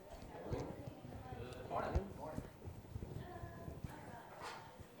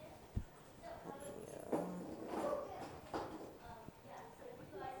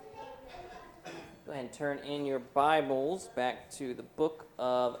and turn in your Bibles back to the book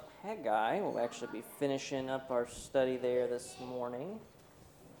of Haggai. We'll actually be finishing up our study there this morning.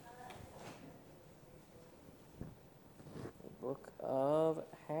 The book of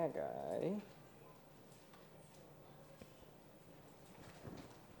Haggai.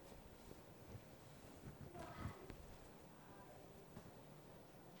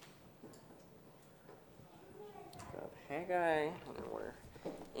 Haggai, and we're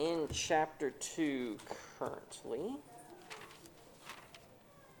in chapter 2 currently,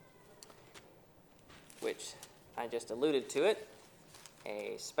 which I just alluded to it.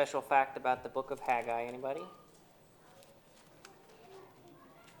 A special fact about the book of Haggai, anybody?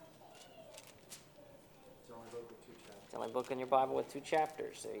 It's the only book with 2 chapters. It's the only book in your Bible with 2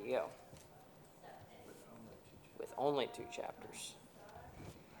 chapters. There you go. With only 2 chapters.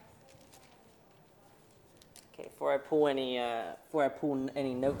 Okay, before I pull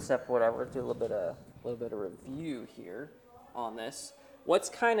any notes up, whatever, do a little bit of review here on this. What's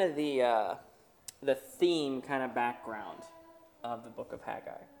kind of the theme, kind of background of the book of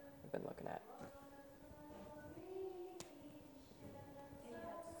Haggai we've been looking at? They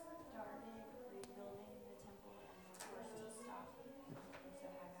had started rebuilding the temple and were forced to stop. So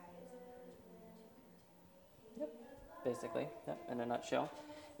Haggai is encouraging them to continue. Basically, in a nutshell.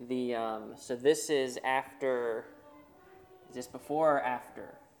 So this is after. Is this before or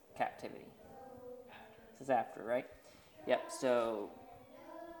after captivity? After. This is after, right? Yep. So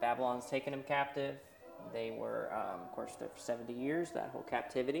Babylon's taken them captive. They were, of course, there for 70 years, that whole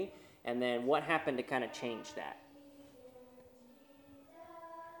captivity. And then what happened to kind of change that?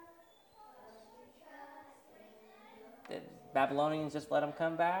 Did Babylonians just let them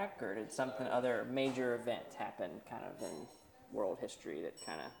come back, or did something other major event happen kind of in world history that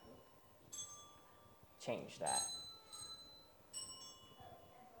kind of changed that?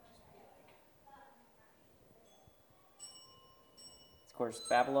 Of course,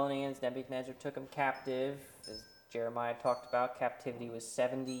 Babylonians, Nebuchadnezzar took them captive. As Jeremiah talked about, captivity was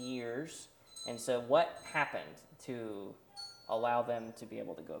 70 years. And so what happened to allow them to be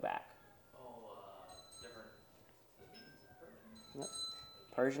able to go back? Different Yep.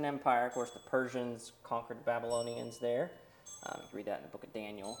 Persian Empire, of course, the Persians conquered the Babylonians there. You can read that in the book of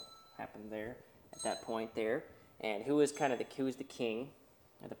Daniel. Happened there at that point there. And who was the king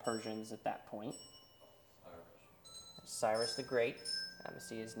of the Persians at that point? Cyrus the Great. You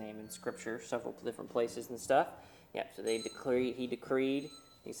see his name in Scripture, several different places and stuff. Yeah, so he decreed,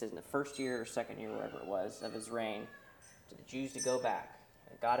 he says in the first year or second year, whatever it was, of his reign, to the Jews to go back.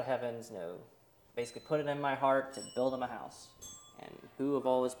 The God of heavens, basically put it in my heart to build him a house. And who of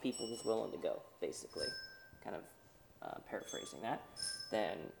all his people was willing to go, basically. Kind of paraphrasing that.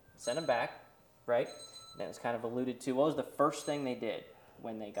 Then sent him back, right? Then it's kind of alluded to, what was the first thing they did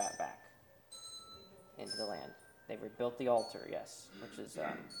when they got back into the land? They rebuilt the altar, yes, which is,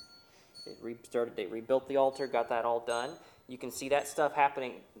 they rebuilt the altar, got that all done. You can see that stuff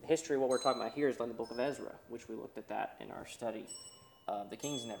happening. The history of what we're talking about here is in the book of Ezra, which we looked at that in our study of the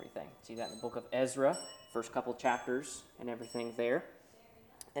kings and everything. See that in the book of Ezra, first couple chapters and everything there.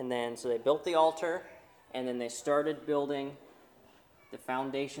 And then, so they built the altar, and then they started building the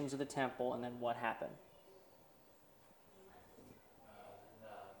foundations of the temple, and then what happened?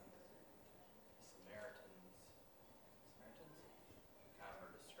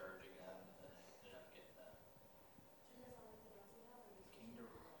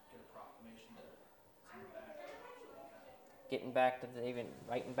 Getting back to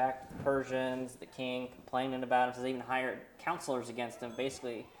writing back to the Persians, the king complaining about him, so they even hired counselors against him.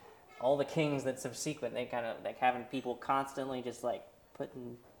 Basically, all the kings that subsequent, they kind of like having people constantly just like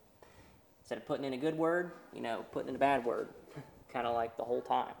instead of putting in a good word, putting in a bad word, kind of like the whole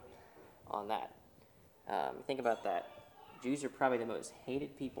time on that. Think about that. Jews are probably the most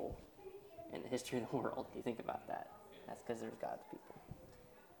hated people in the history of the world. You think about that. That's because there's God's people.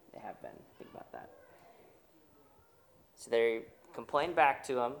 They have been. Think about that. So they complained back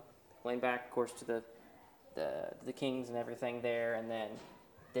to him, complained back, of course, to the kings and everything there, and then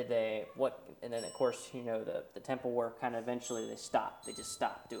and then of course, the temple work kind of eventually they just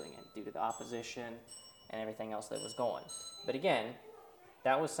stopped doing it due to the opposition and everything else that was going. But again,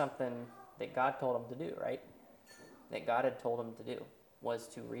 that was something that God told them to do, right? That God had told them to do, was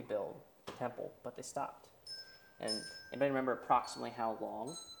to rebuild the temple, but they stopped. And anybody remember approximately how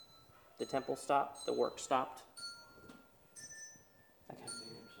long the temple stopped, the work stopped? Okay.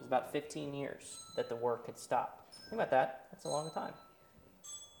 It was about 15 years that the work had stopped. Think about that. That's a long time.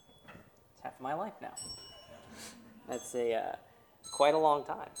 It's half of my life now. That's quite a long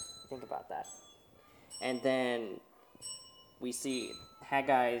time. Think about that. And then we see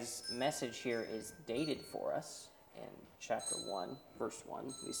Haggai's message here is dated for us in chapter 1, verse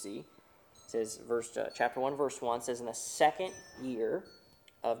 1, we see. It says, chapter 1, verse 1 says, in the second year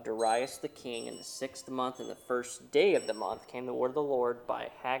of Darius the king, in the 6th month, and the first day of the month, came the word of the Lord by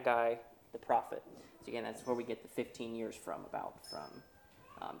Haggai the prophet. So again, that's where we get the 15 years from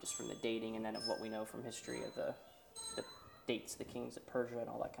just from the dating and then of what we know from history of the dates, the kings of Persia and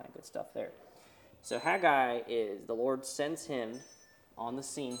all that kind of good stuff there. So Haggai the Lord sends him on the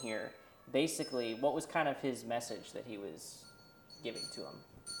scene here. Basically, what was kind of his message that he was giving to him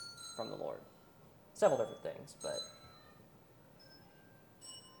from the Lord? Several different things, but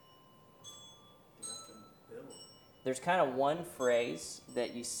there's kind of one phrase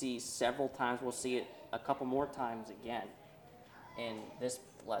that you see several times. We'll see it a couple more times again in this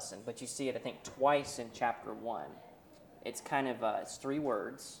lesson, but you see it, I think, twice in chapter 1. It's kind of, it's 3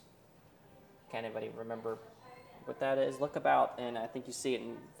 words. Can anybody remember what that is? Look about, and I think you see it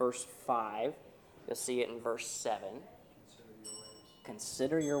in verse 5. You'll see it in verse 7.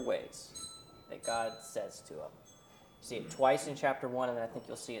 Consider your ways, that God says to him. You see it twice in chapter 1, and then I think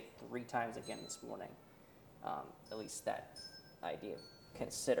you'll see it 3 times again this morning. At least that idea.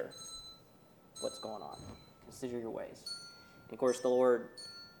 Consider what's going on. Consider your ways. And of course, the Lord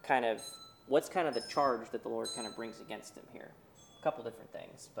what's kind of the charge that the Lord kind of brings against him here? A couple different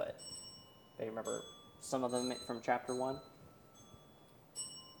things, but do you remember some of them from chapter 1?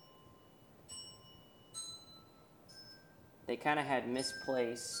 They kind of had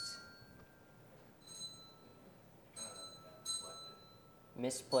misplaced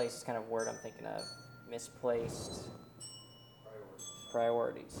is kind of word I'm thinking of. Misplaced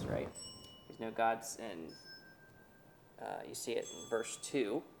priorities, right? There's no God's, and you see it in verse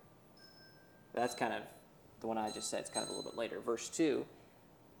 2. That's kind of the one I just said. It's kind of a little bit later. Verse 2,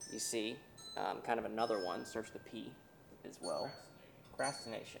 you see kind of another one, starts with P as well.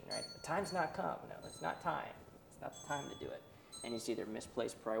 Procrastination, right? The time's not come. No, it's not time. It's not the time to do it. And you see their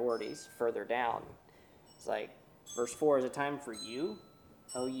misplaced priorities further down. It's like, verse 4, is it time for you,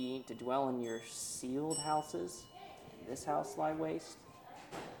 O ye, to dwell in your sealed houses? And this house lie waste?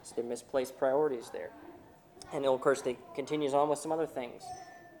 So their misplaced priorities there. And of course, they continues on with some other things,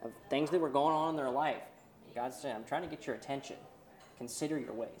 of things that were going on in their life. God's saying, I'm trying to get your attention. Consider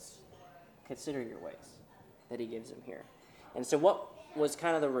your ways. Consider your ways that he gives them here. And so what was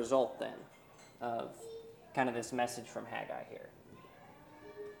kind of the result then of kind of this message from Haggai here?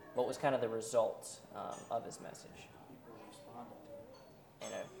 What was kind of the result of his message? People responded to it.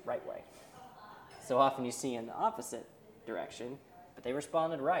 In a right way. So often you see in the opposite direction, but they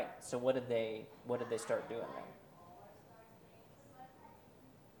responded right. So what did they start doing then?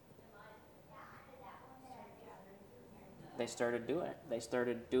 They started doing it. They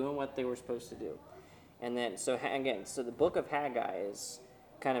started doing what they were supposed to do. And then, so the book of Haggai is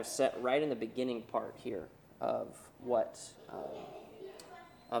kind of set right in the beginning part here of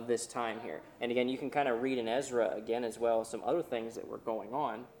of this time here. And again, you can kind of read in Ezra again as well some other things that were going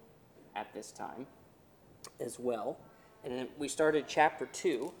on at this time as well. And then we started chapter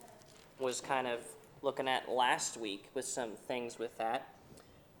 2, was kind of looking at last week with some things with that.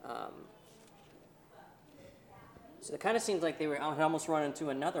 So it kind of seems like they had almost run into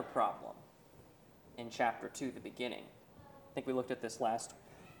another problem in chapter 2, the beginning. I think we looked at this last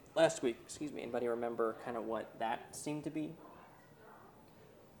week. Anybody remember kind of what that seemed to be?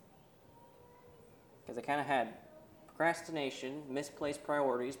 Because they kind of had procrastination, misplaced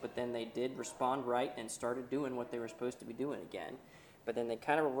priorities, but then they did respond right and started doing what they were supposed to be doing again. But then they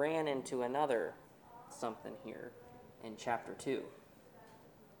kind of ran into another something here in chapter 2.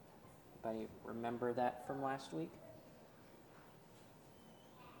 Anybody remember that from last week?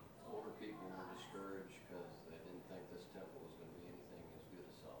 Older people were discouraged because they didn't think this temple was going to be anything as good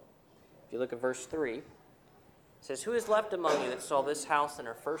as Solomon. If you look at verse 3, it says, Who is left among you that saw this house in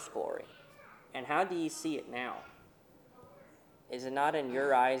her first glory? And how do ye see it now? Is it not in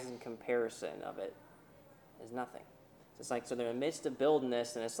your eyes in comparison of it is nothing? So it's like, so they're in the midst of building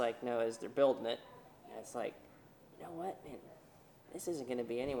this, and it's like, no, as they're building it, and it's like, you know what, man, this isn't going to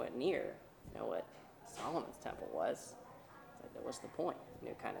be anywhere near, you know what Solomon's temple was. It's like, what's the point,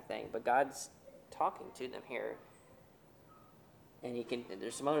 kind of thing. But God's talking to them here. And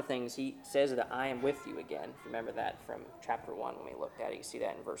there's some other things. He says that I am with you again. If you remember that from chapter 1 when we looked at it. You see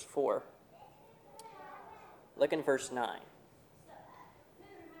that in verse 4. Look in verse 9.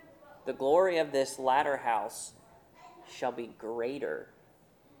 The glory of this latter house shall be greater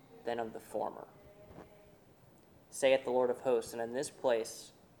than of the former, saith the Lord of hosts, and in this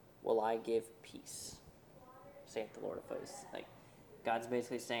place will I give peace, saith the Lord of hosts. Like, God's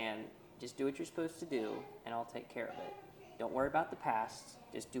basically saying, just do what you're supposed to do, and I'll take care of it. don't worry about the past.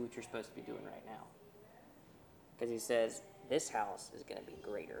 Just do what you're supposed to be doing right now. Because he says, this house is going to be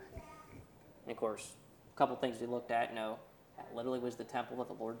greater. And of course, a couple things we looked at, that literally was the temple that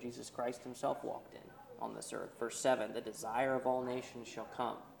the Lord Jesus Christ himself walked in on this earth. Verse 7, the desire of all nations shall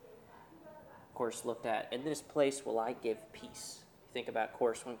come. Of course, looked at, in this place will I give peace. You think about, of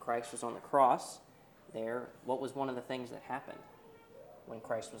course, when Christ was on the cross, what was one of the things that happened when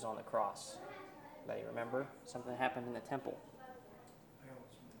Christ was on the cross? Anybody remember? Something happened in the temple.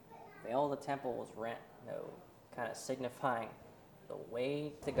 The veil of the temple was rent, kind of signifying the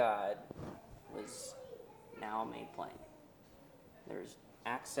way to God was now made plain. There's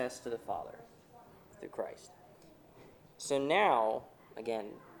access to the Father through Christ. So now, again,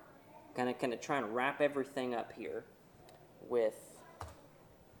 kind of trying to wrap everything up here with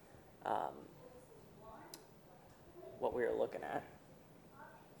what we were looking at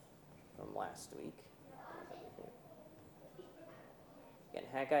from last week. Again,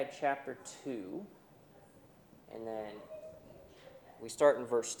 Haggai chapter 2, and then we start in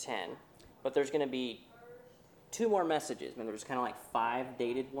verse 10. But there's going to be two more messages. There's kind of like 5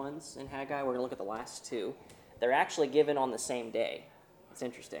 dated ones in Haggai. We're going to look at the last 2. They're actually given on the same day. It's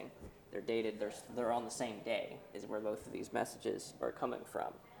interesting. They're dated. They're on the same day is where both of these messages are coming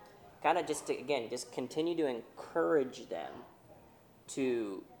from. Kind of just continue to encourage them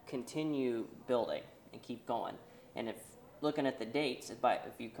to continue building and keep going. And if looking at the dates, if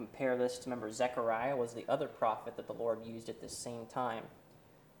you compare this to, remember, Zechariah was the other prophet that the Lord used at the same time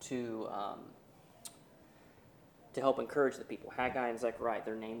to help encourage the people. Haggai and Zechariah,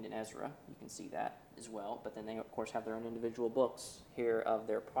 they're named in Ezra. You can see that as well. But then they, of course, have their own individual books here of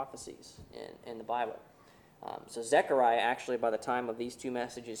their prophecies in the Bible. So Zechariah, actually, by the time of these 2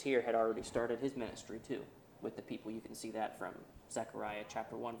 messages here, had already started his ministry, too, with the people. You can see that from Zechariah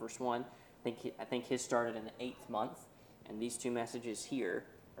chapter 1, verse 1. I think his started in the 8th month, and these 2 messages here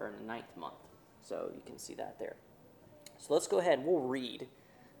are in the 9th month. So you can see that there. So let's go ahead and we'll read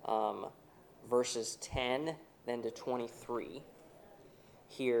verses 10 then to 23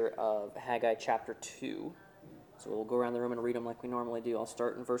 here of Haggai chapter 2. So we'll go around the room and read them like we normally do. I'll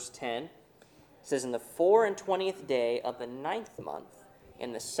start in verse 10. It says, in the 24th day of the 9th month,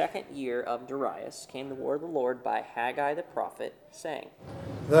 in the 2nd year of Darius, came the word of the Lord by Haggai the prophet, saying,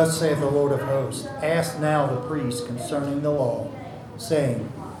 Thus saith the Lord of hosts, ask now the priest concerning the law, saying,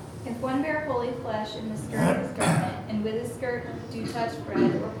 If one bear holy flesh in the skirt of his garment, and with his skirt do touch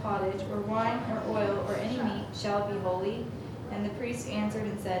bread, or pottage, or wine, or oil, or any meat, shall it be holy? And the priest answered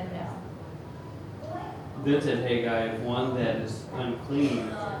and said, No. Then said Haggai, if one that is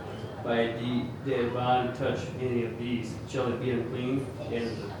unclean by a dead body touch any of these, shall it be unclean? And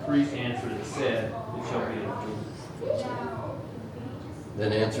the priest answered and said, it shall be unclean.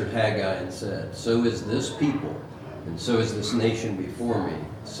 Then answered Haggai and said, so is this people, and so is this nation before me,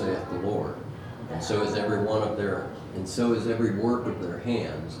 saith the Lord. And so is every work of their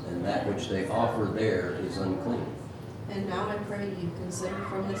hands, and that which they offer there is unclean. And now I pray you, consider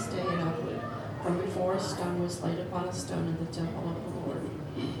from this day and upward, from before a stone was laid upon a stone in the temple of the Lord.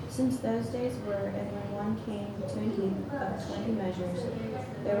 Since those days were, and when one came to a heap of 20 measures,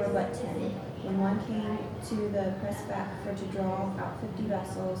 there were but 10. When one came to the press back for to draw out 50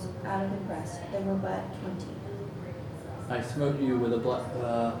 vessels out of the press, there were but 20. I smote you with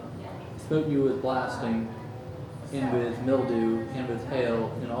blasting, and with mildew, and with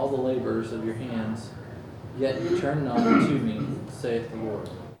hail, in all the labors of your hands. Yet you turn not to me, saith the Lord.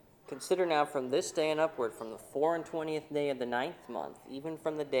 Consider now from this day and upward, from the 24th day of the 9th month, even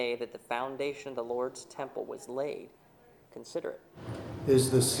from the day that the foundation of the Lord's temple was laid. Consider it.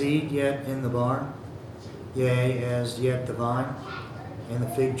 Is the seed yet in the barn? Yea, as yet the vine, and the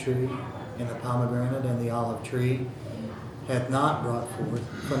fig tree, and the pomegranate, and the olive tree hath not brought forth.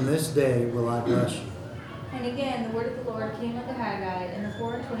 From this day will I bless you. And again the word of the Lord came unto Haggai in the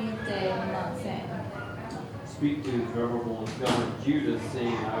 24th day of the month, saying, Speak to Zerubbabel and governor Judah,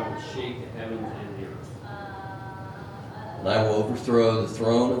 saying, I will shake the heavens and the earth. And I will overthrow the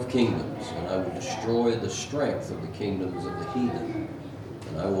throne of kingdoms, and I will destroy the strength of the kingdoms of the heathen.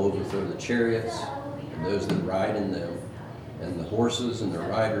 And I will overthrow the chariots, and those that ride in them, and the horses and their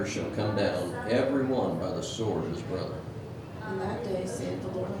riders shall come down, every one by the sword of his brother. In that day, saith the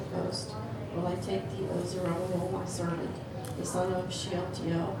Lord of hosts, will I take thee, O Zerubbabel, my servant, the son of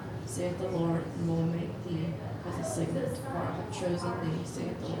Shealtiel, saith the Lord, and will make thee as a signet, for I have chosen thee,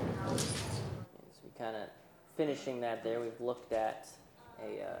 saith the Lord of hosts. So we kind of finishing that there. We've looked at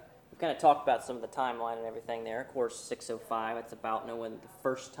we've kind of talked about some of the timeline and everything there. Of course, 605. It's about when the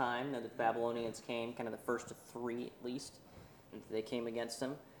first time that the Babylonians came, kind of the first of 3 at least, and they came against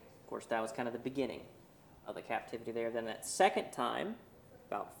them. Of course, that was kind of the beginning of the captivity there. Then that second time,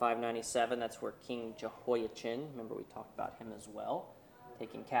 about 597, that's where King Jehoiachin, remember we talked about him as well,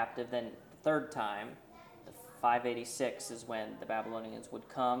 taken captive. Then the third time, the 586, is when the Babylonians would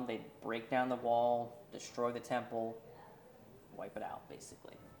come. They'd break down the wall, destroy the temple, wipe it out,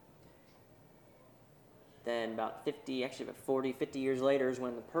 basically. Then about 50 years later is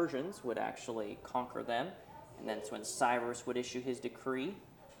when the Persians would actually conquer them. And then it's when Cyrus would issue his decree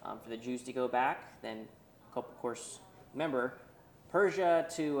for the Jews to go back. Then, of course, remember, Persia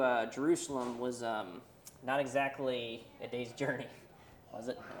to Jerusalem was not exactly a day's journey, was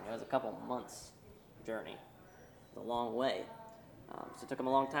it? I mean, it was a couple months' journey. It was a long way. So it took them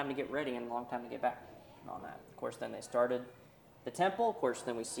a long time to get ready and a long time to get back on that. Of course, then they started the temple. Of course,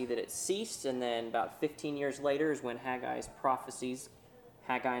 then we see that it ceased, and then about 15 years later is when Haggai's prophecies,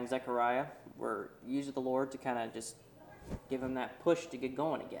 Haggai and Zechariah, were used of the Lord to kind of just give them that push to get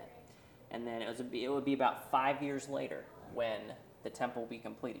going again. And then it would be about 5 years later when the temple will be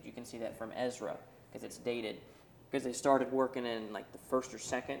completed. You can see that from Ezra, because it's dated, because they started working in like the first or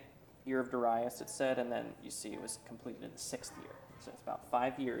second year of Darius, it said, and then you see it was completed in the 6th year. So it's about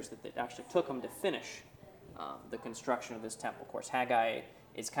 5 years that it actually took them to finish the construction of this temple. Of course, Haggai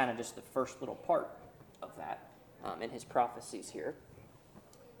is kind of just the first little part of that in his prophecies here.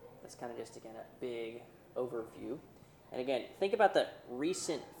 That's kind of just, again, a big overview. And again, think about the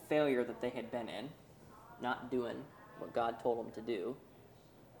recent failure that they had been in, not doing what God told them to do.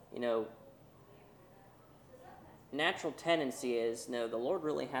 You know, natural tendency is, no, the Lord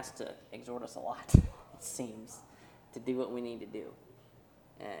really has to exhort us a lot, it seems, to do what we need to do.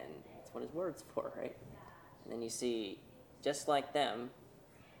 And that's what his word's for, right? And then you see, just like them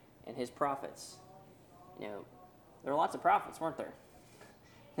and his prophets, you know, there were lots of prophets, weren't there?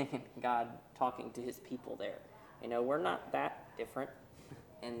 God talking to his people there. You know, we're not that different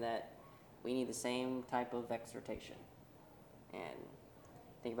in that we need the same type of exhortation. And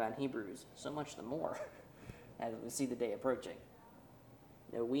think about in Hebrews, so much the more as we see the day approaching.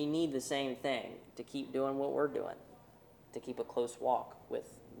 You know, we need the same thing to keep doing what we're doing, to keep a close walk with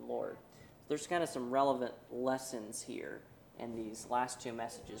the Lord. There's kind of some relevant lessons here in these last two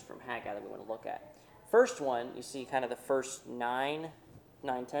messages from Haggai that we want to look at. First one, you see kind of the first 10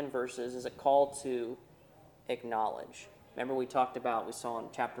 verses, is a call to acknowledge. Remember we saw in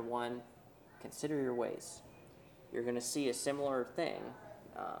chapter 1, consider your ways. You're going to see a similar thing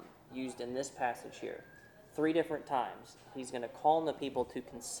used in this passage here. 3 different times. He's going to call on the people to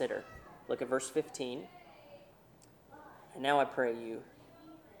consider. Look at verse 15. And now I pray you,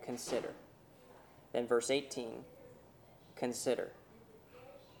 consider. Then verse 18, consider.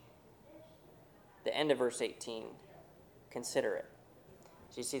 The end of verse 18, consider it.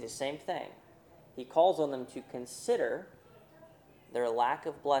 So you see the same thing. He calls on them to consider their lack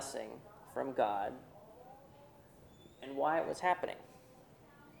of blessing from God and why it was happening.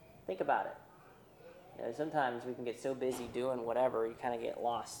 Think about it. You know, sometimes we can get so busy doing whatever, you kind of get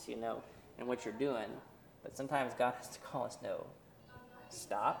lost, you know, in what you're doing. But sometimes God has to call us, no,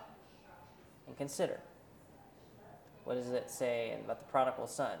 stop and consider. What does it say about the prodigal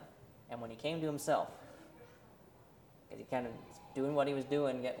son? And when he came to himself, because he kind of doing what he was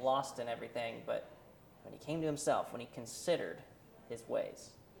doing, get lost in everything, but when he came to himself, when he considered his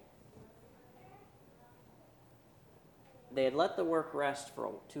ways, they had let the work rest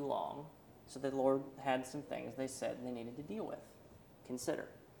for too long, so the Lord had some things they said they needed to deal with. Consider.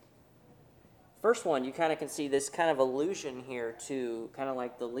 First one, you kind of can see this kind of allusion here to kind of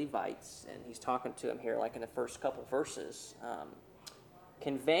like the Levites, and he's talking to them here like in the first couple verses,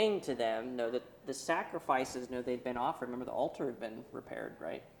 conveying to them, that the sacrifices, they'd been offered. Remember, the altar had been repaired,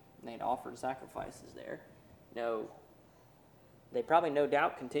 right? And they'd offered sacrifices there. They probably no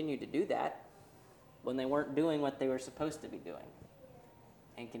doubt continued to do that when they weren't doing what they were supposed to be doing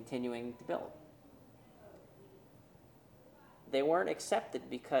and continuing to build. They weren't accepted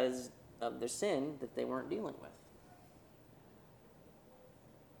because of their sin that they weren't dealing with.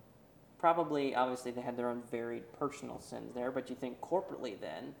 Probably, obviously, they had their own varied personal sins there, but you think corporately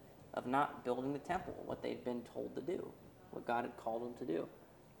then of not building the temple, what they'd been told to do, what God had called them to do.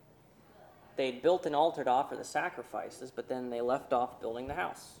 They'd built an altar to offer the sacrifices, but then they left off building the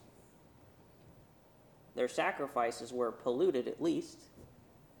house. Their sacrifices were polluted, at least,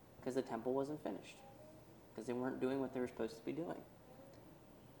 because the temple wasn't finished, because they weren't doing what they were supposed to be doing.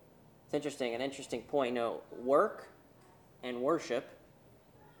 It's interesting, an interesting point. Work and worship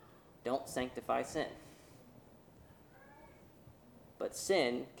don't sanctify sin. But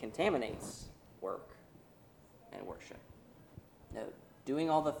sin contaminates work and worship. Doing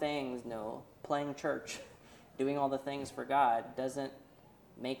all the things, playing church, doing all the things for God doesn't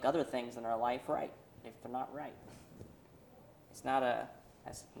make other things in our life right. if they're not right. It's not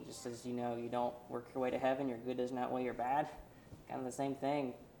just as you know, you don't work your way to heaven, your good doesn't outweigh your bad. Kind of the same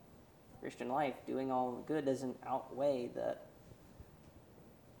thing. Christian life, doing all the good doesn't outweigh the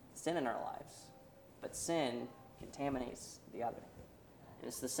sin in our lives. But sin contaminates the other. And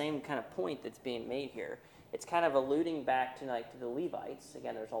it's the same kind of point that's being made here. It's kind of alluding back to the Levites.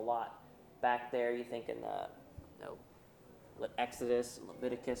 Again, there's a lot back there. You think in the Exodus, and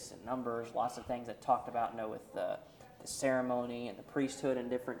Leviticus, and Numbers, lots of things that talked about with the ceremony and the priesthood and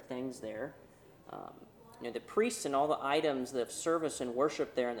different things there. The priests and all the items of service and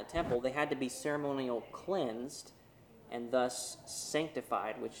worship there in the temple, they had to be ceremonial cleansed and thus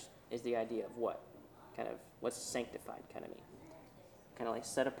sanctified, which is the idea of what? What's sanctified kind of mean? Kind of like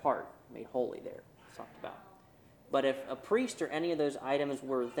set apart, made holy there, talked about. But if a priest or any of those items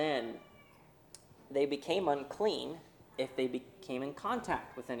were then, they became unclean if they became in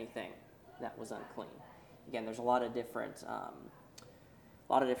contact with anything that was unclean. Again, there's a lot of different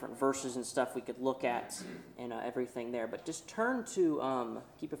verses and stuff we could look at and everything there. But just turn to,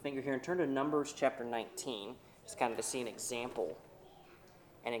 keep a finger here, and turn to Numbers chapter 19, just kind of to see an example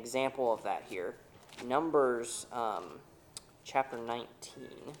of that here. Numbers chapter 19.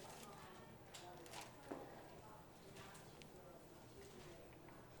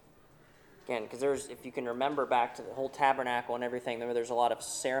 Again, because if you can remember back to the whole tabernacle and everything, there's a lot of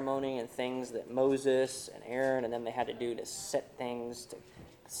ceremony and things that Moses and Aaron and then they had to do to set things, to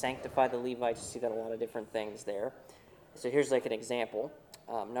sanctify the Levites. You see that a lot of different things there. So here's like an example.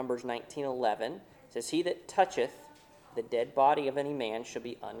 Numbers 19:11 says, "He that toucheth the dead body of any man shall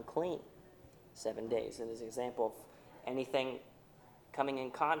be unclean 7 days." And as an example of anything coming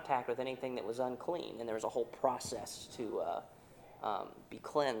in contact with anything that was unclean. And there was a whole process to be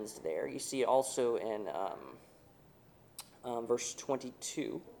cleansed there. You see it also in verse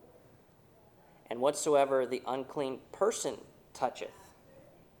 22. "And whatsoever the unclean person toucheth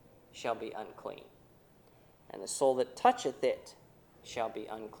shall be unclean. And the soul that toucheth it shall be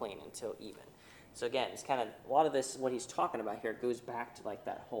unclean until even." So again, it's kind of, a lot of this, what he's talking about here, goes back to like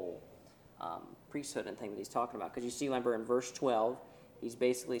that whole priesthood and thing that he's talking about. Because you see, remember in verse 12, he's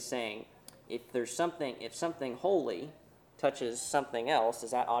basically saying, if something holy touches something else, does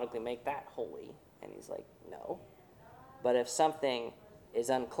that automatically make that holy? And he's like, no. But if something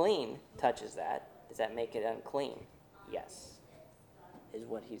is unclean touches that, does that make it unclean? Yes, is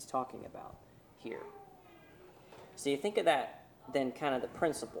what he's talking about here. So you think of that, then kind of the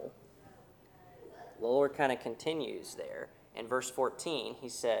principle. The Lord kind of continues there. In verse 14, he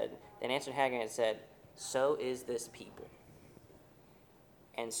said, "Then answered Haggai and said, So is this people,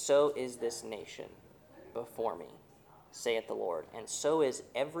 and so is this nation before me, saith the Lord, and so is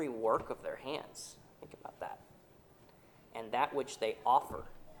every work of their hands." Think about that. "And that which they offer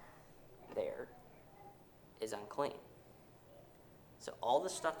there is unclean." So all the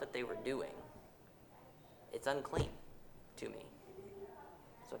stuff that they were doing, it's unclean to me.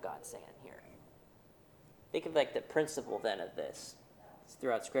 That's what God's saying here. Think of like the principle then of this. It's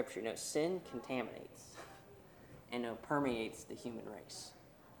throughout Scripture. Sin contaminates and permeates the human race.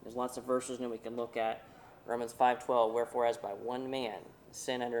 There's lots of verses we can look at. Romans 5:12, "Wherefore as by one man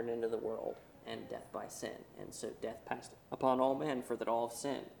sin entered into the world, and death by sin. And so death passed upon all men, for that all have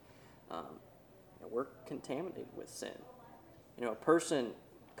sinned." We're contaminated with sin. A person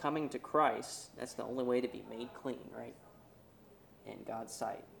coming to Christ, that's the only way to be made clean, right? In God's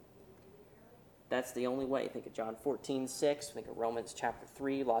sight. That's the only way. Think of John 14:6. Think of Romans chapter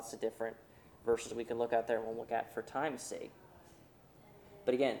 3. Lots of different verses we can look at there and we'll look at for time's sake.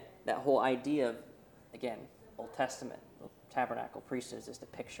 But again, that whole idea of, again, Old Testament, tabernacle, priesthood is just a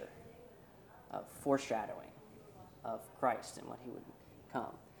picture of foreshadowing of Christ and what he would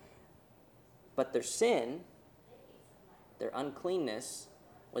come. But their sin, their uncleanness,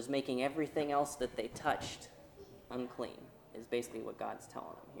 was making everything else that they touched unclean, is basically what God's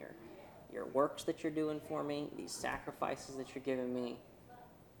telling them here. Your works that you're doing for me, these sacrifices that you're giving me,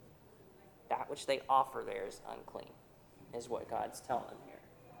 that which they offer there is unclean, is what God's telling them here.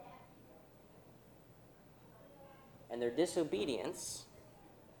 And their disobedience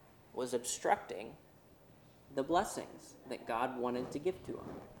was obstructing the blessings that God wanted to give to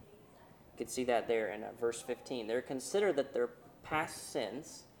them. You can see that there in verse 15. They're considered that their past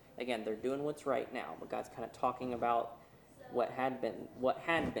sins, again, they're doing what's right now, but God's kind of talking about what had been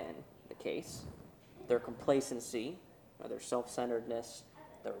the case. Their complacency, their self-centeredness,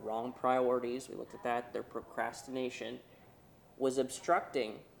 their wrong priorities, we looked at that, their procrastination, was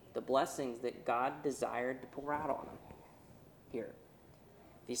obstructing the blessings that God desired to pour out on them. Here,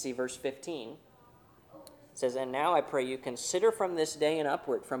 if you see verse 15, it says, "And now I pray you, consider from this day and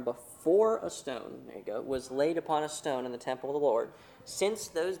upward, from before a stone," there you go, "was laid upon a stone in the temple of the Lord, since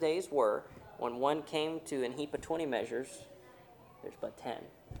those days were, when one came to an heap of 20 measures, there's but 10.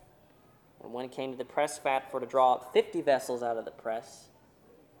 When one came to the press vat for to draw out 50 vessels out of the press,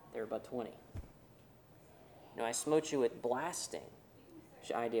 there were but 20. I smote you with blasting," which is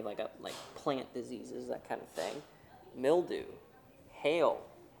the idea of like plant diseases, that kind of thing, "mildew, hail,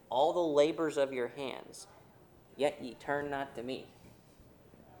 all the labors of your hands, yet ye turn not to me,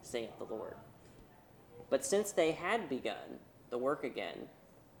 saith the Lord. But since they had begun the work again,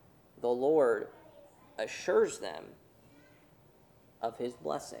 the Lord assures them of his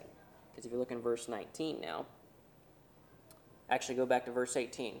blessing." Because if you look in verse 19 now, actually go back to verse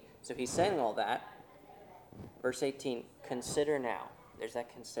 18. So he's saying all that. Verse 18, "Consider now." There's that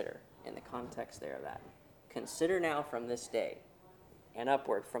 "consider" in the context there of that. "Consider now from this day and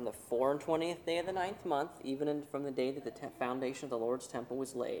upward, from the 24th day of the 9th month, even from the day that the foundation of the Lord's temple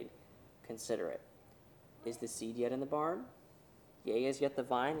was laid, consider it. Is the seed yet in the barn? Yea, as yet the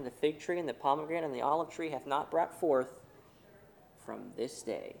vine and the fig tree and the pomegranate and the olive tree hath not brought forth. From this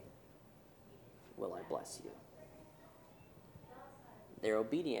day will I bless you." Their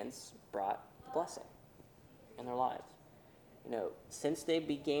obedience brought the blessing in their lives. Since they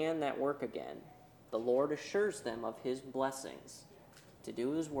began that work again, the Lord assures them of his blessings to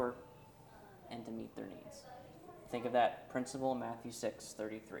do his work and to meet their needs. Think of that principle in Matthew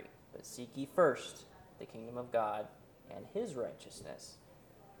 6:33. "But seek ye first the kingdom of God and his righteousness,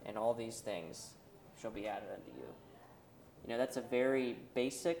 and all these things shall be added unto you." That's a very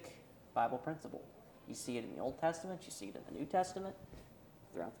basic Bible principle. You see it in the Old Testament, you see it in the New Testament,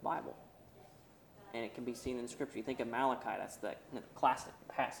 throughout the Bible. And it can be seen in Scripture. You think of Malachi, that's the classic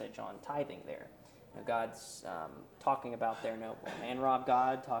passage on tithing there. God's talking about there, man robbed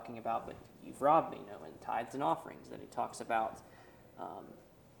God, talking about, but you've robbed me, in tithes and offerings. Then he talks about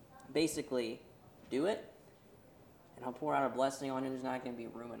basically, do it, and I'll pour out a blessing on you. There's not going to be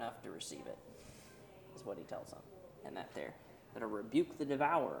room enough to receive it, is what he tells them. And that there, that I'll rebuke the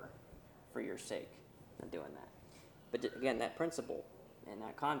devourer for your sake in doing that. But again, that principle, in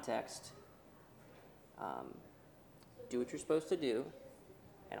that context, do what you're supposed to do,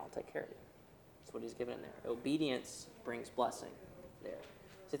 and I'll take care of you. That's what he's given in there. Obedience brings blessing there.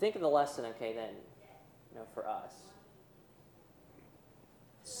 So think of the lesson, okay, then, for us.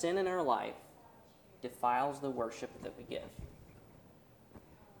 Sin in our life defiles the worship that we give.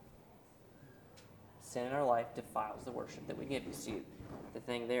 Sin in our life defiles the worship that we give. You see the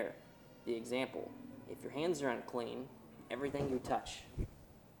thing there, the example. If your hands are unclean, everything you touch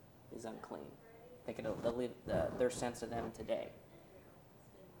is unclean. Think of their sense of them today.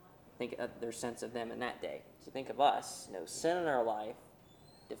 Think of their sense of them in that day. So think of us. Sin in our life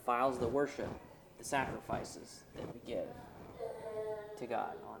defiles the worship, the sacrifices that we give to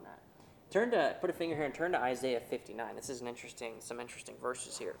God on that. Put a finger here and turn to Isaiah 59. This is some interesting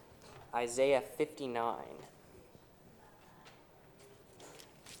verses here. Isaiah 59.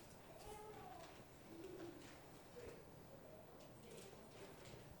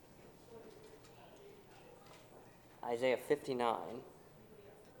 Isaiah 59.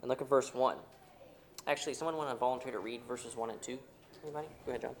 And look at verse 1. Actually, someone want to volunteer to read verses 1 and 2? Anybody?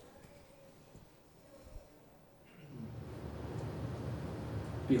 Go ahead, John.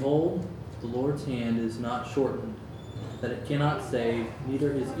 "Behold, the Lord's hand is not shortened, that it cannot save,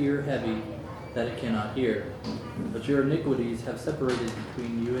 neither his ear heavy, that it cannot hear. But your iniquities have separated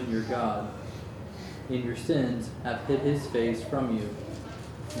between you and your God, and your sins have hid his face from you,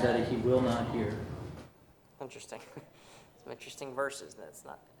 that he will not hear." Interesting. Some interesting verses. That's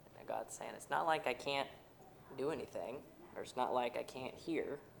not God's saying. It's not like I can't do anything, or it's not like I can't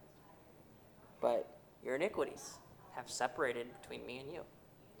hear, but your iniquities have separated between me and you,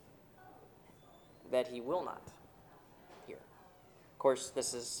 that he will not hear. Of course,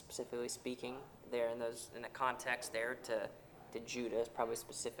 this is specifically speaking there in the context there to Judah, probably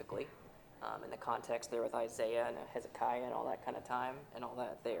specifically, in the context there with Isaiah and Hezekiah and all that kind of time and all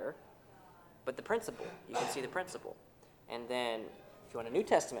that there. But the principle, you can see the principle. And then if you want a New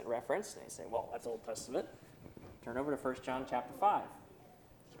Testament reference, they say, well, that's Old Testament. Turn over to 1 John chapter 5.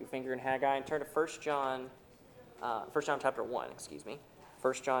 Keep your finger in Haggai and turn to 1 John chapter 1,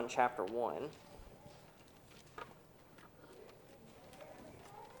 1 John chapter 1.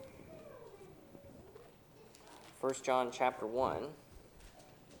 1 John chapter 1.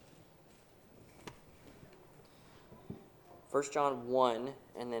 1 John 1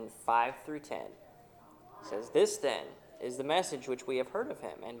 and then 5 through 10 says, "This then is the message which we have heard of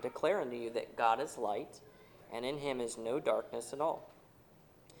him, and declare unto you that God is light, and in him is no darkness at all.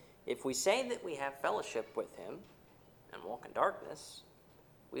 If we say that we have fellowship with him and walk in darkness,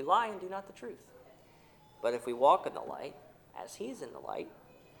 we lie and do not the truth. But if we walk in the light, as he is in the light,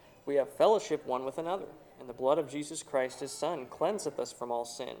 we have fellowship one with another, and the blood of Jesus Christ his Son cleanseth us from all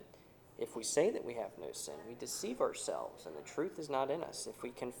sin. If we say that we have no sin, we deceive ourselves, and the truth is not in us. If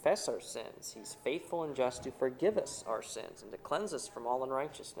we confess our sins, he's faithful and just to forgive us our sins and to cleanse us from all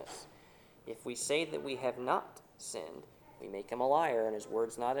unrighteousness. If we say that we have not sinned, we make him a liar, and his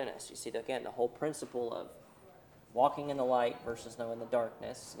word's not in us. You see, again, the whole principle of walking in the light versus no in the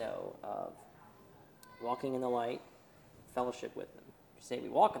darkness, of walking in the light, fellowship with him. If you say we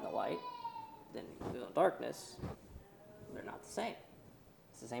walk in the light, then we live in darkness, they're not the same.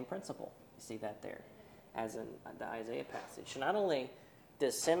 It's the same principle. You see that there, as in the Isaiah passage. Not only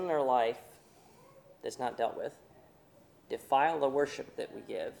does sin in our life that's not dealt with defile the worship that we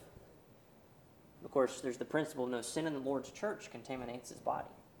give, of course, there's the principle no sin in the Lord's church contaminates his body.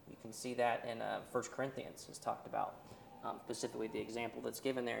 You can see that in 1 Corinthians is talked about, specifically the example that's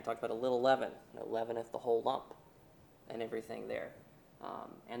given there. It talks about a little leaven, no leaveneth the whole lump, and everything there.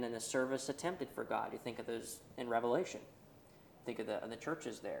 And then the service attempted for God. You think of those in Revelation. Think of the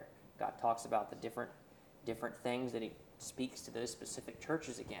churches there. God talks about the different things that he speaks to those specific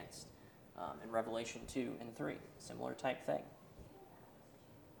churches against in Revelation 2 and 3. Similar type thing.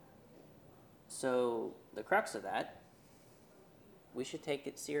 So the crux of that, we should take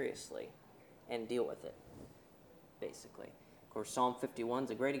it seriously and deal with it, basically. Of course, Psalm 51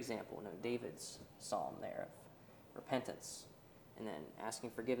 is a great example. David's psalm there of repentance and then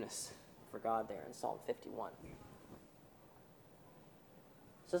asking forgiveness for God there in Psalm 51.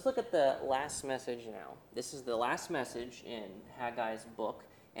 So let's look at the last message now. This is the last message in Haggai's book.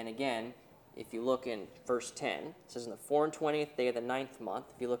 And again, if you look in verse 10, it says, in the 24th day of the 9th month.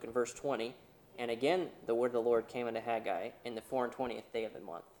 If you look in verse 20, and again, the word of the Lord came unto Haggai in the 24th day of the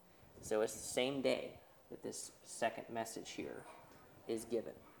month. So it's the same day that this second message here is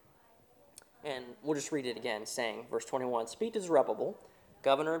given. And we'll just read it again, saying, verse 21, Speak to Zerubbabel,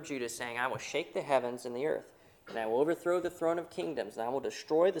 governor of Judah, saying, I will shake the heavens and the earth, and I will overthrow the throne of kingdoms, and I will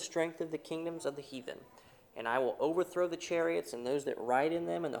destroy the strength of the kingdoms of the heathen. And I will overthrow the chariots and those that ride in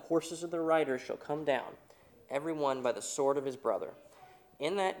them, and the horses of their riders shall come down, every one by the sword of his brother.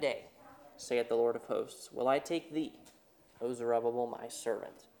 In that day, saith the Lord of hosts, will I take thee, O Zerubbabel, my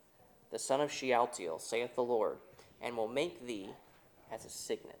servant, the son of Shealtiel, saith the Lord, and will make thee as a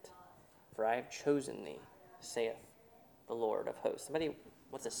signet. For I have chosen thee, saith the Lord of hosts. Somebody,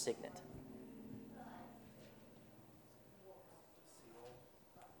 what's a signet?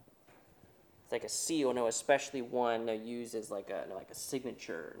 It's like a seal, especially one used as like a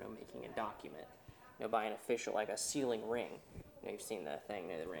signature, making a document, by an official, like a sealing ring. You've seen the thing,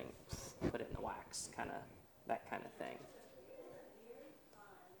 the ring, put it in the wax, that kind of thing.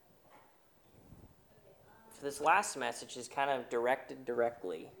 So this last message is kind of directed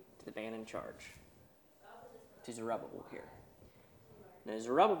directly to the man in charge, to Zerubbabel here. Now,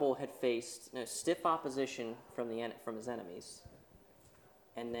 Zerubbabel had faced stiff opposition from his enemies,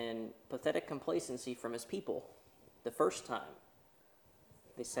 and then pathetic complacency from his people the first time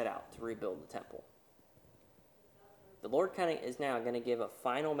they set out to rebuild the temple. The Lord is now going to give a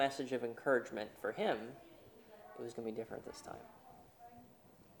final message of encouragement for him. It was going to be different this time.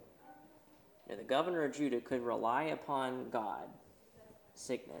 Now, the governor of Judah could rely upon God,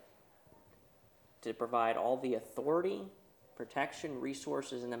 signet, to provide all the authority, protection,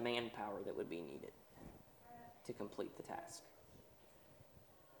 resources, and the manpower that would be needed to complete the task.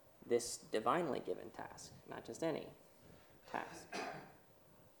 This divinely given task, not just any task.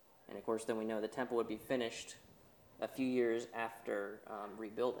 And of course, then we know the temple would be finished a few years after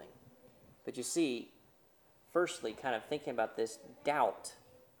rebuilding. But you see, firstly, kind of thinking about this, doubt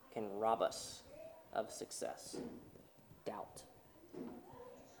can rob us of success. Doubt.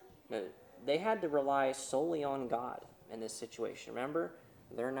 Now, they had to rely solely on God in this situation. Remember,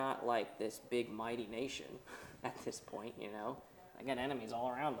 they're not like this big, mighty nation at this point, They got enemies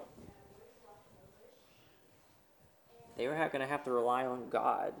all around them. They were going to have to rely on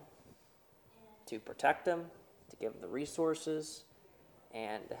God to protect them, to give them the resources,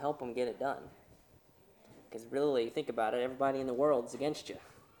 and to help them get it done. Because really, think about it, everybody in the world is against you,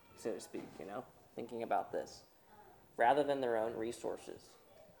 so to speak, thinking about this, rather than their own resources.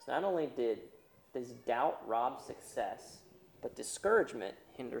 So not only does doubt rob success, but discouragement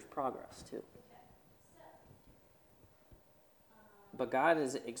hinders progress too. But God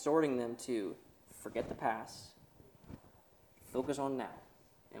is exhorting them to forget the past, focus on now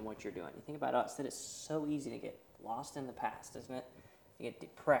and what you're doing. You think about us, that it's so easy to get lost in the past, isn't it? To get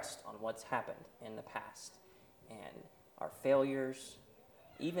depressed on what's happened in the past and our failures,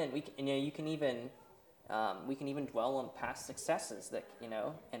 even you can even we can even dwell on past successes that in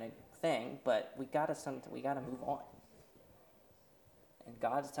a thing, but we gotta move on. And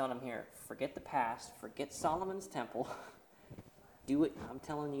God's telling him here, forget the past, forget Solomon's temple, do what I'm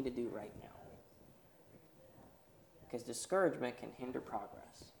telling you to do right now. Because discouragement can hinder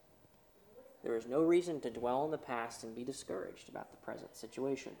progress. There is no reason to dwell in the past and be discouraged about the present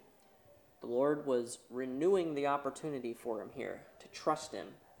situation. The Lord was renewing the opportunity for him here to trust him,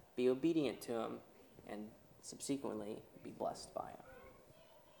 be obedient to him, and subsequently be blessed by him.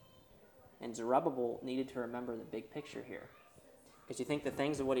 And Zerubbabel needed to remember the big picture here. Because you think the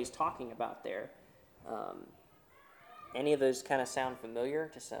things of what he's talking about there, any of those kind of sound familiar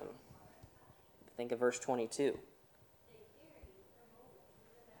to some? Think of verse 22.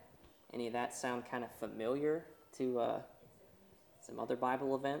 Any of that sound kind of familiar to some other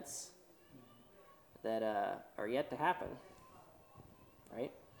Bible events that are yet to happen,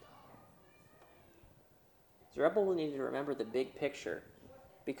 right? Zerubbabel needed to remember the big picture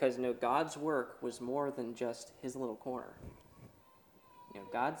because God's work was more than just his little corner.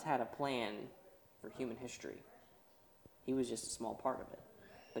 God's had a plan for human history. He was just a small part of it,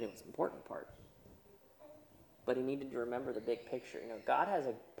 but it was an important part. But he needed to remember the big picture. God has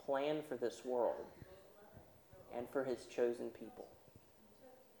a plan for this world and for his chosen people.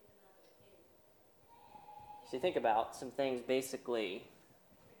 So you think about some things basically,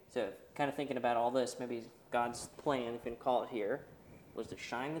 so kind of thinking about all this, maybe God's plan, if you can call it here, was to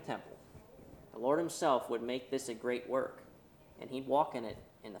shine the temple. The Lord himself would make this a great work, and he'd walk in it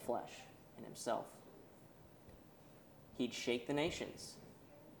in the flesh, in himself. He'd shake the nations.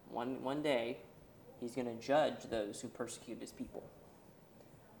 One day, he's going to judge those who persecute his people.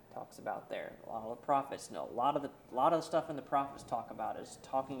 Talks about there. A lot of the prophets know. A lot of the stuff in the prophets talk about is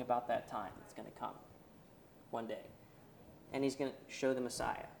talking about that time that's going to come one day. And he's going to show the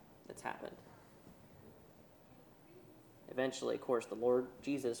Messiah that's happened. Eventually, of course, the Lord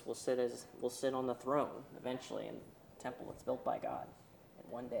Jesus will sit on the throne eventually in the temple that's built by God.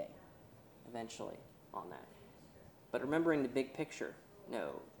 And one day, eventually, on that. But remembering the big picture,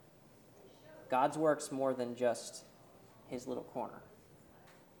 God's work's more than just his little corner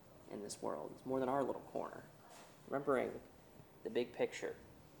in this world. It's more than our little corner. Remembering the big picture.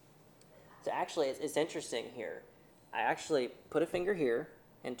 So actually, it's interesting here. I actually put a finger here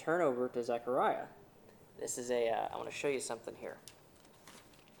and turn over to Zechariah. This is I want to show you something here.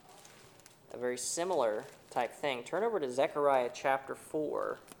 A very similar type thing. Turn over to Zechariah chapter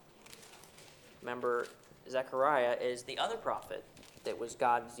 4. Remember, Zechariah is the other prophet that was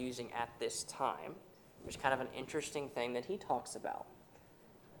God's using at this time. There's kind of an interesting thing that he talks about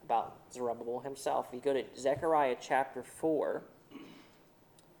Zerubbabel himself. You go to Zechariah chapter 4,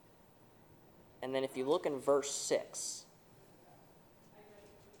 and then if you look in verse 6,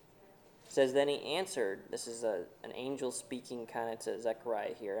 it says, then he answered, this is an angel speaking kind of to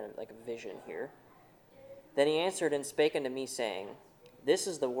Zechariah here, like a vision here. Then he answered and spake unto me, saying, this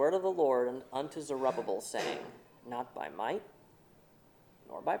is the word of the Lord unto Zerubbabel, saying, not by might,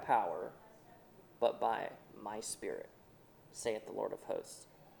 nor by power, but by my spirit, saith the Lord of hosts.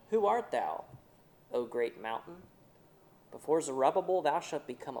 Who art thou, O great mountain? Before Zerubbabel thou shalt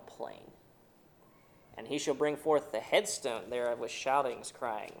become a plain. And he shall bring forth the headstone thereof with shoutings,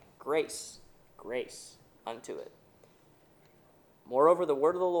 crying, grace, grace unto it. Moreover, the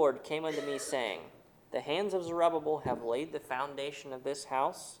word of the Lord came unto me, saying, the hands of Zerubbabel have laid the foundation of this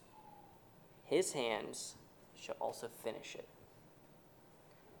house. His hands shall also finish it.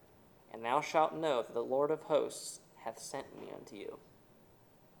 And thou shalt know that the Lord of hosts hath sent me unto you.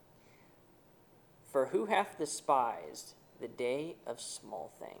 For who hath despised the day of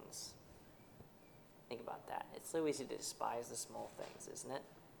small things? Think about that. It's so easy to despise the small things, isn't it?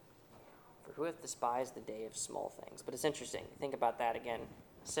 For who hath despised the day of small things? But it's interesting. Think about that again.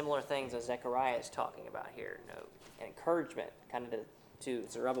 Similar things as Zechariah is talking about here. An encouragement kind of to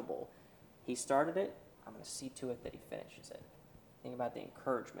Zerubbabel. He started it. I'm going to see to it that he finishes it. Think about the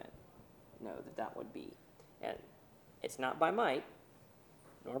encouragement. That would be. And it's not by might,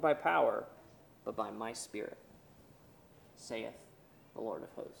 nor by power, but by my spirit, saith the Lord of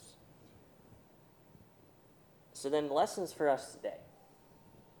hosts. So then lessons for us today.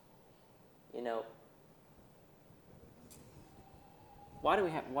 Why do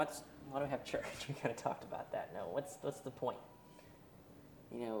we have church? We kind of talked about that. No, what's the point?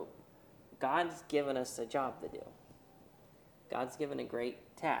 God's given us a job to do. God's given a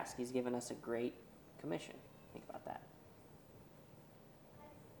great task. He's given us a great commission. Think about that.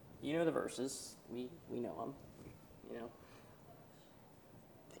 You know the verses. We know them.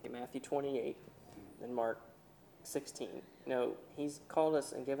 Think of Matthew 28, then Mark 16. No, he's called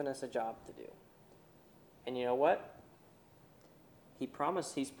us and given us a job to do. And you know what? He's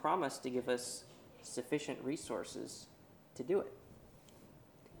promised to give us sufficient resources to do it.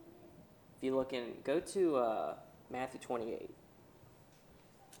 If you look go to Matthew 28.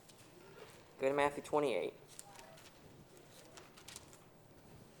 Go to Matthew 28.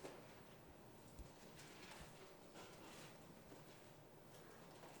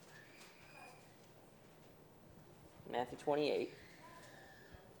 Matthew 28.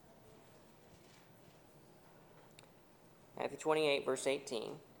 Matthew 28, verse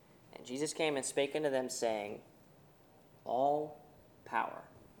 18. And Jesus came and spake unto them, saying, all power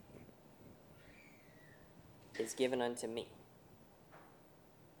is given unto me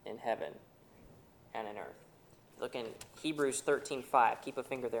in heaven and in earth. Look in Hebrews 13:5. Keep a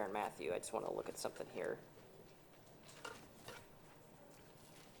finger there in Matthew. I just want to look at something here.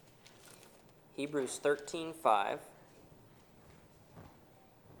 Hebrews 13:5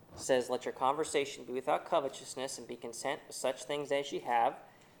 says, let your conversation be without covetousness, and be content with such things as ye have.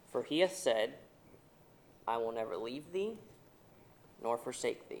 For he hath said, I will never leave thee nor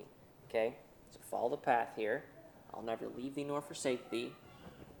forsake thee. Okay? So follow the path here. I'll never leave thee nor forsake thee.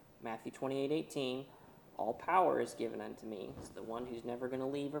 Matthew 28:18. All power is given unto me. It's the one who's never going to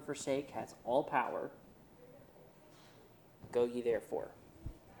leave or forsake, has all power. Go ye therefore,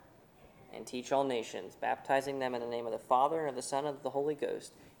 and teach all nations, baptizing them in the name of the Father, and of the Son, and of the Holy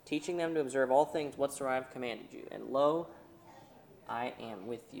Ghost, teaching them to observe all things whatsoever I have commanded you. And lo, I am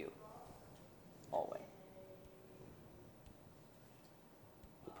with you always.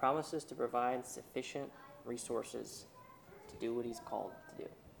 He promises to provide sufficient resources to do what he's called to do.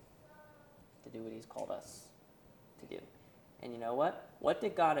 To do what he's called us to do. And you know what? What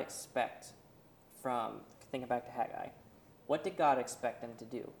did God expect from, thinking back to Haggai, what did God expect him to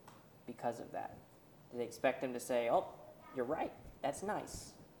do because of that? Did they expect him to say, oh, you're right, that's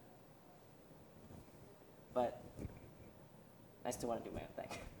nice, but I still want to do my own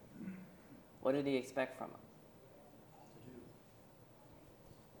thing? What did he expect from him?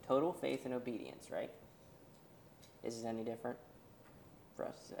 Total faith and obedience, right? Is it any different for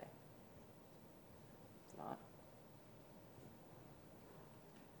us today? It's not.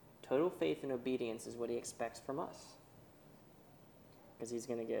 Total faith and obedience is what he expects from us. Because he's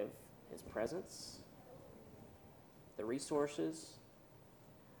going to give his presence, the resources,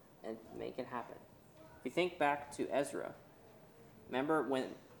 and make it happen. If you think back to Ezra, remember when,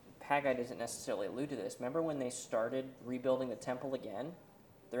 Haggai doesn't necessarily allude to this, remember when they started rebuilding the temple again?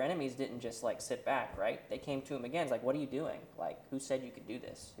 Their enemies didn't just like sit back, right? They came to him again. It's like, what are you doing? Like, who said you could do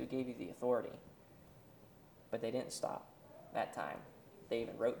this? Who gave you the authority? But they didn't stop that time. They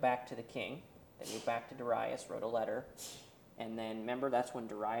even wrote back to the king. They moved back to Darius, wrote a letter. And then, remember, that's when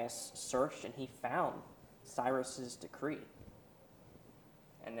Darius searched and he found Cyrus's decree.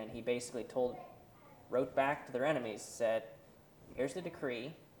 And then he basically wrote back to their enemies, said, here's the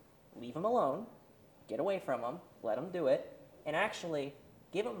decree, leave them alone, get away from them, let them do it, and actually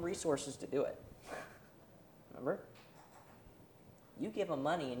give them resources to do it. Remember? You give them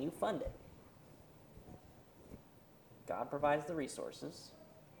money and you fund it. God provides the resources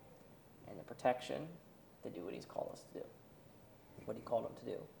and the protection to do what he's called us to do. What he called them to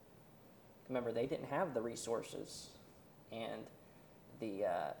do. Remember, they didn't have the resources and the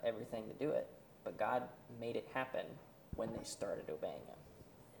everything to do it, but God made it happen when they started obeying him.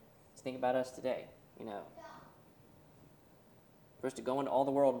 Just think about us today. You know, for us to go into all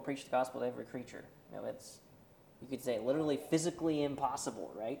the world and preach the gospel to every creature. You know, it's, you could say, literally physically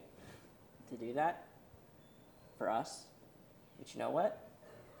impossible, right? To do that for us. But you know what?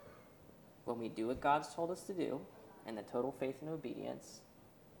 When we do what God's told us to do, and the total faith and obedience,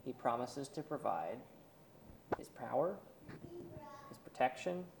 he promises to provide his power, his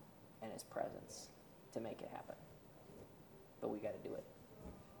protection, and his presence to make it happen. But we got to do it.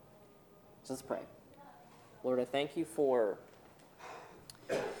 So let's pray. Lord, I thank you for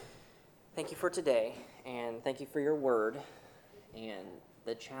today, and thank you for your word and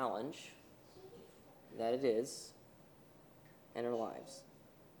the challenge that it is in our lives.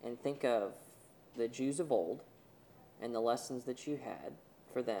 And think of the Jews of old and the lessons that you had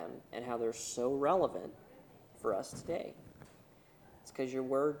for them and how they're so relevant for us today. It's because your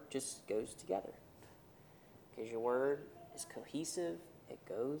word just goes together. Because your word is cohesive, it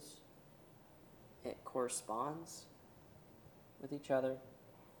corresponds with each other,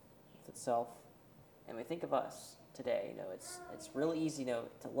 with itself. And we think of us today, you know, it's really easy, you know,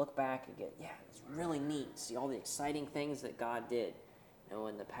 to look back and get, yeah, it's really neat, see all the exciting things that God did, you know,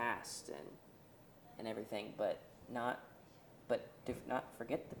 in the past and everything, but to not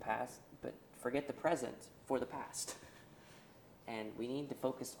forget the past, but forget the present for the past. And we need to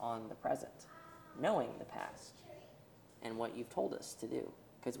focus on the present, knowing the past and what you've told us to do.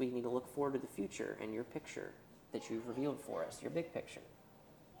 Because we need to look forward to the future and your picture that you've revealed for us, your big picture.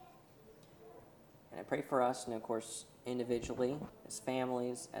 And I pray for us, and of course, individually, as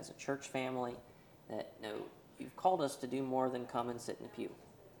families, as a church family, that you've called us to do more than come and sit in the pew.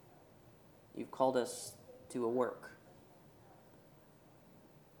 You've called us to a work.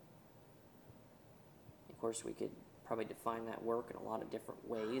 Of course, we could probably define that work in a lot of different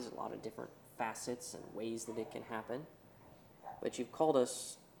ways, a lot of different facets and ways that it can happen. But you've called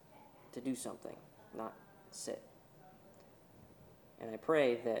us to do something, not sit. And I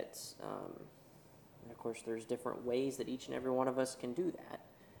pray that, and of course, there's different ways that each and every one of us can do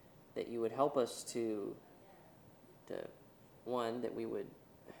that you would help us to one, that we would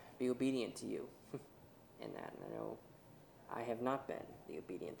be obedient to you in that. And I know I have not been the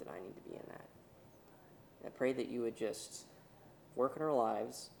obedient that I need to be in that. And I pray that you would just work in our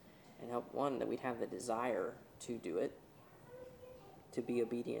lives and help, one, that we'd have the desire to do it, to be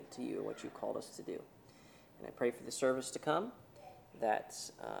obedient to you and what you called us to do. And I pray for the service to come, that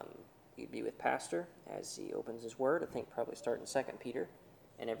you'd be with Pastor as he opens his word. I think probably start in 2 Peter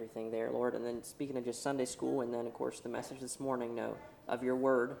and everything there, Lord. And then speaking of just Sunday school, and then, of course, the message this morning, of your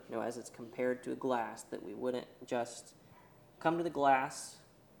word, as it's compared to a glass, that we wouldn't just come to the glass,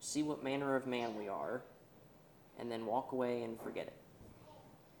 see what manner of man we are, and then walk away and forget it.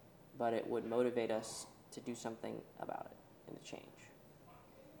 But it would motivate us to do something about it and to change.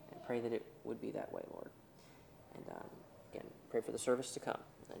 And pray that it would be that way, Lord. And again, pray for the service to come.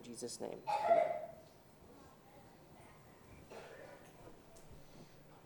 In Jesus' name, amen.